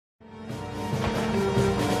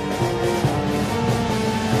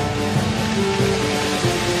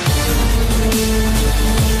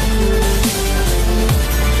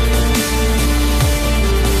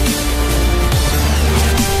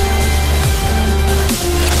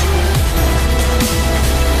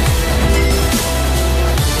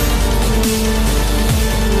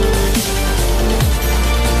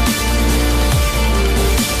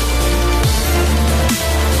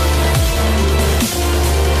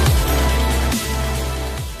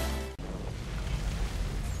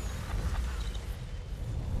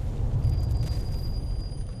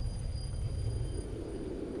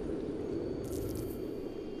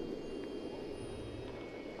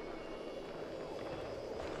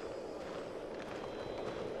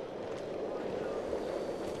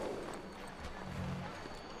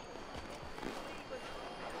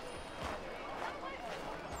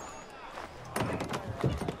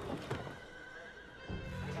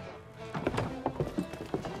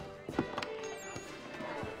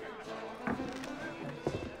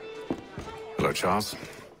So, Charles,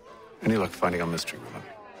 any luck finding our mystery woman?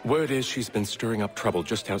 Word is she's been stirring up trouble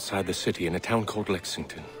just outside the city in a town called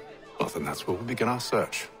Lexington. Well, then that's where we'll begin our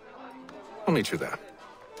search. I'll meet you there.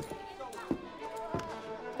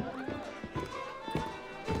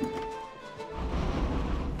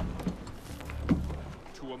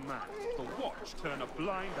 To a man, the Watch turn a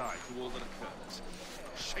blind eye to all that occurs.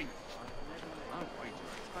 Shameful. I'll wager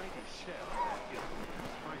a tiny shell is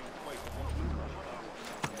trying to wait for what we rush out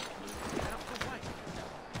the way.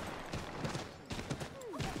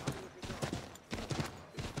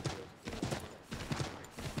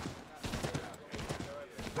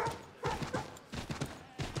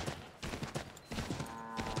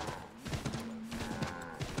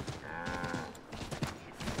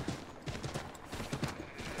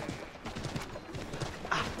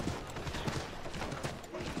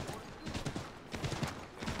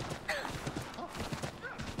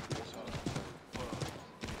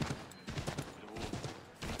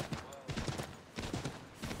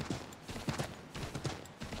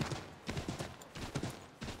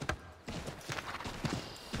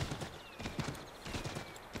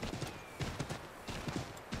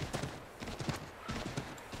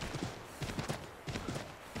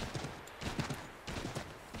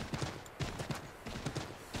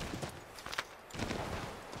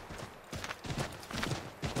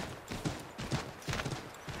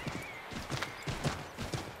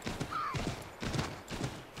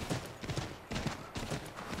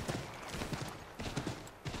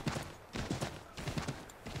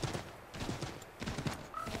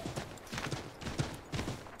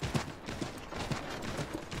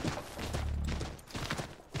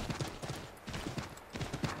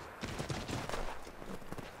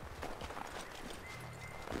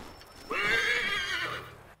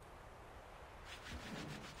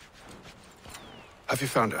 Have you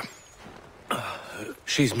found her?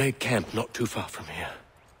 She's made camp not too far from here.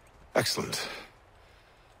 Excellent.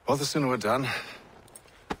 Well, the sooner we're done,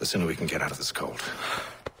 the sooner we can get out of this cold.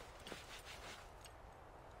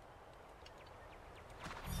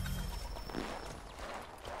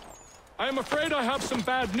 I am afraid I have some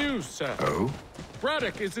bad news, sir. Oh?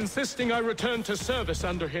 Braddock is insisting I return to service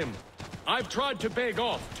under him. I've tried to beg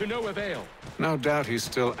off, to no avail. No doubt he's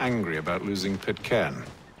still angry about losing Pitcairn.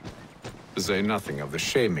 To say nothing of the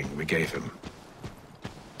shaming we gave him.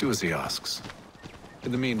 Do as he asks.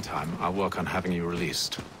 In the meantime, I'll work on having you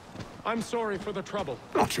released. I'm sorry for the trouble.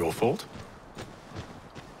 Not your fault.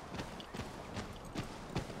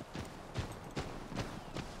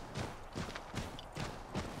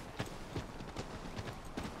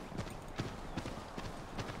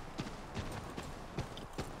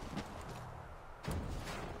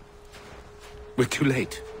 We're too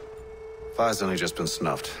late. Fire's only just been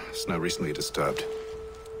snuffed. Snow recently disturbed.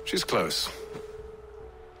 She's close.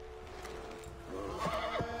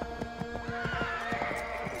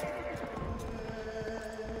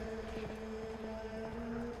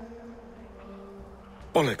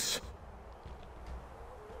 Onyx.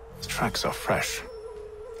 The tracks are fresh.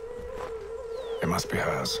 It must be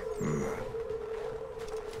hers.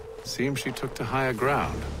 Seems she took to higher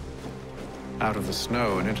ground. Out of the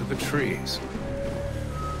snow and into the trees.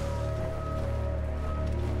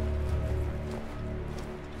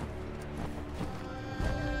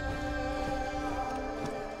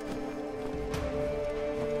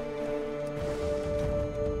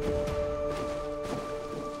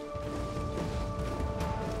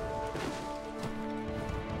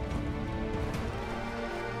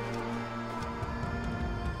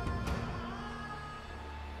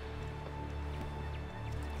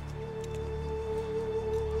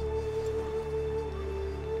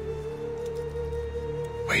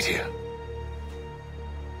 Wait here.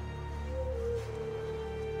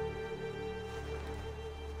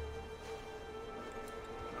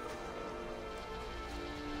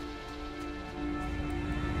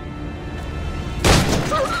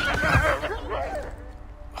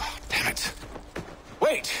 Oh, damn it.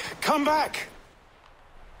 Wait! Come back!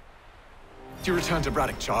 You return to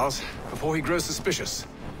Braddock, Charles, before he grows suspicious.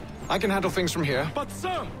 I can handle things from here. But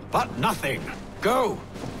sir! But nothing! Go!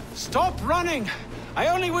 Stop running! I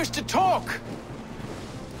only wish to talk!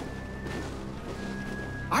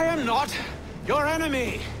 I am not your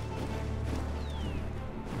enemy!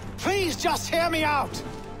 Please just hear me out!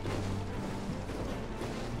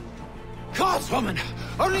 Gods, woman!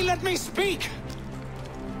 Only let me speak!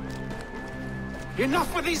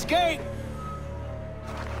 Enough with these games!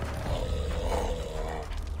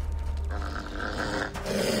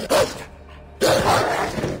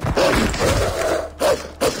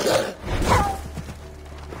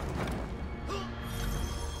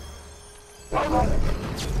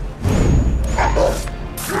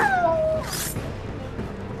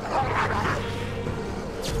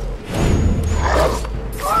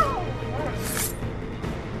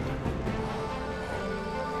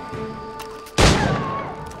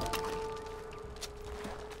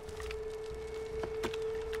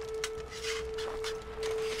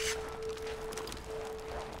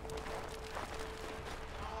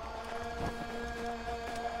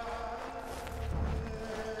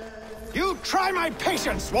 Try my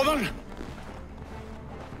patience, woman!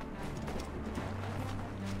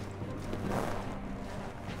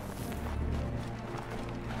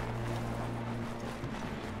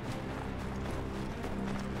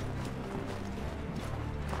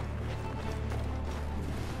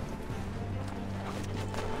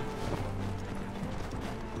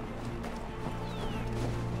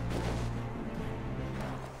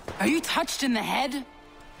 Are you touched in the head?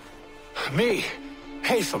 Me,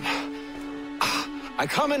 Haytham. I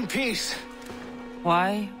come in peace.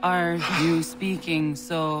 Why are you speaking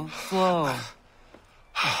so slow?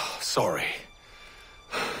 Sorry.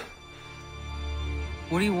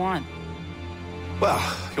 What do you want? Well,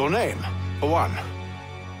 your name, for one.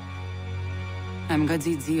 I'm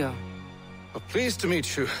Zio. Well, pleased to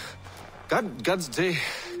meet you. Gadsdi.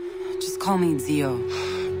 Just call me Zio.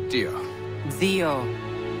 Dio. Zio.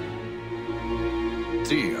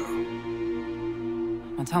 Dio.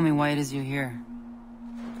 Now tell me why it is you're here.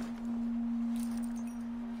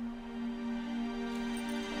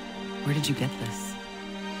 Where did you get this?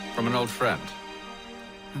 From an old friend.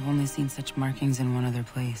 I've only seen such markings in one other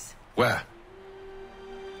place. Where?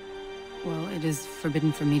 Well, it is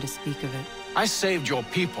forbidden for me to speak of it. I saved your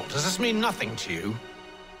people. Does this mean nothing to you?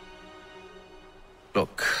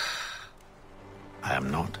 Look, I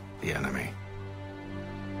am not the enemy.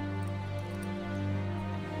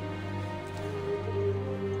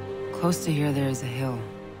 Close to here, there is a hill.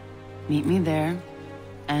 Meet me there,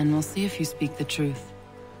 and we'll see if you speak the truth.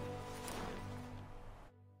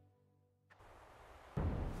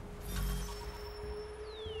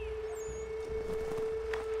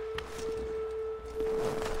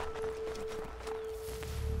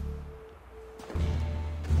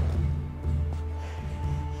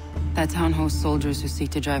 That town hosts soldiers who seek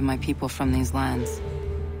to drive my people from these lands.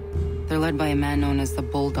 They're led by a man known as the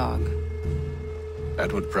Bulldog.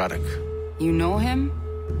 Edward Braddock. You know him?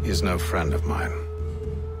 He is no friend of mine.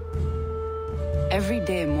 Every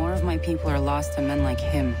day, more of my people are lost to men like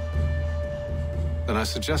him. Then I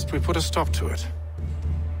suggest we put a stop to it.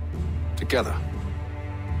 Together.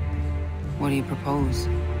 What do you propose?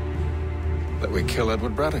 That we kill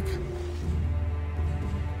Edward Braddock.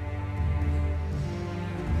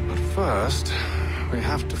 But first, we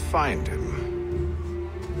have to find him.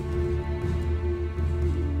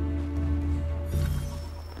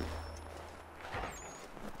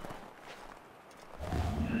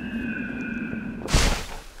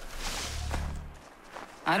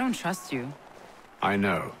 I don't trust you. I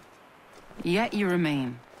know. Yet you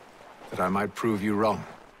remain. That I might prove you wrong.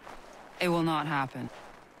 It will not happen.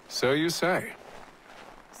 So you say.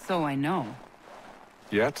 So I know.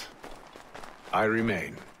 Yet, I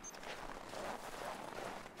remain.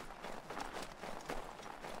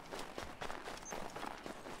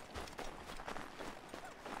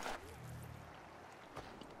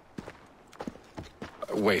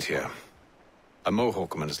 Wait here. A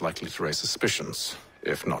Mohawkman is likely to raise suspicions,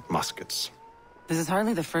 if not muskets. This is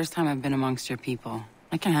hardly the first time I've been amongst your people.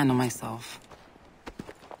 I can handle myself.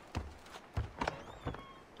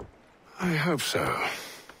 I hope so.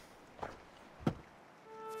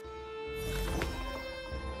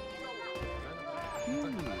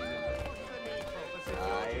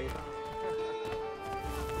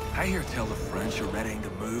 I hear tell the French are readying to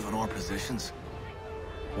move on our positions.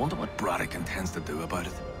 Wonder what Braddock intends to do about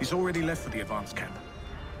it. He's already left for the advance camp.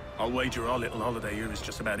 I'll wager our little holiday here is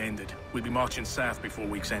just about ended. We'll be marching south before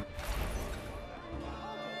week's end.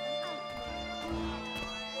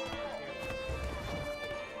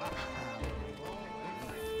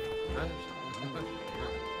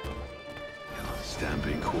 Stand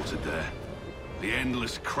being quartered there. The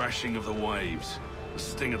endless crashing of the waves. The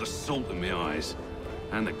sting of the salt in my eyes.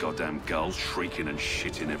 And the goddamn gulls shrieking and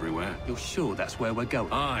shitting everywhere. You're sure that's where we're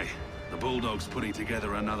going? Aye. The Bulldog's putting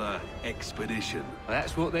together another expedition.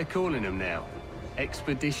 That's what they're calling them now.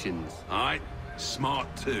 Expeditions. Aye.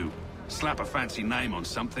 Smart too. Slap a fancy name on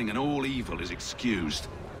something and all evil is excused.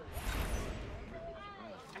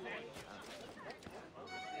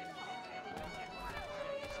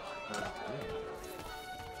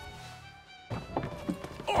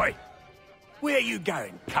 Oi! Where you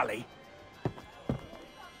going, Cully?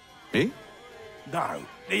 Me? No,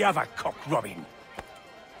 the other cock Robin.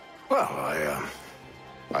 Well,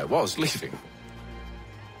 I was leaving.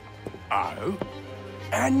 Oh?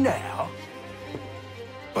 And now?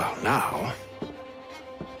 Well, now...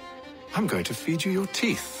 I'm going to feed you your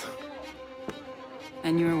teeth.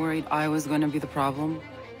 And you were worried I was going to be the problem?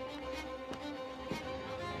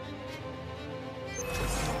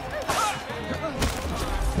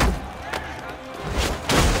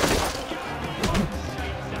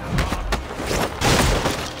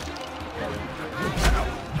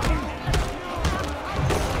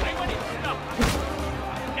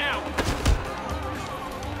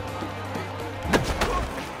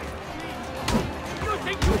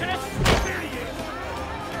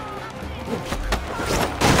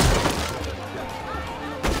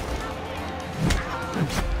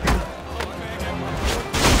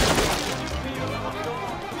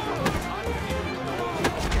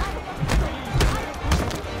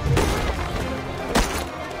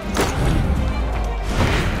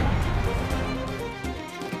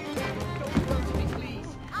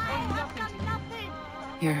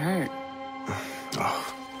 You're hurt.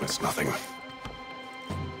 Oh, it's nothing.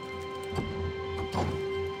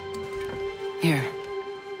 Here.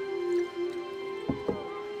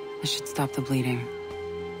 This should stop the bleeding.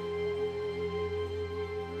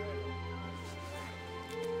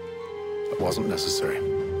 It wasn't necessary.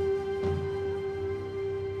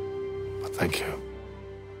 But thank you.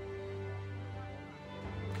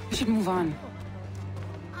 We should move on.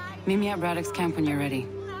 Meet me at Braddock's camp when you're ready.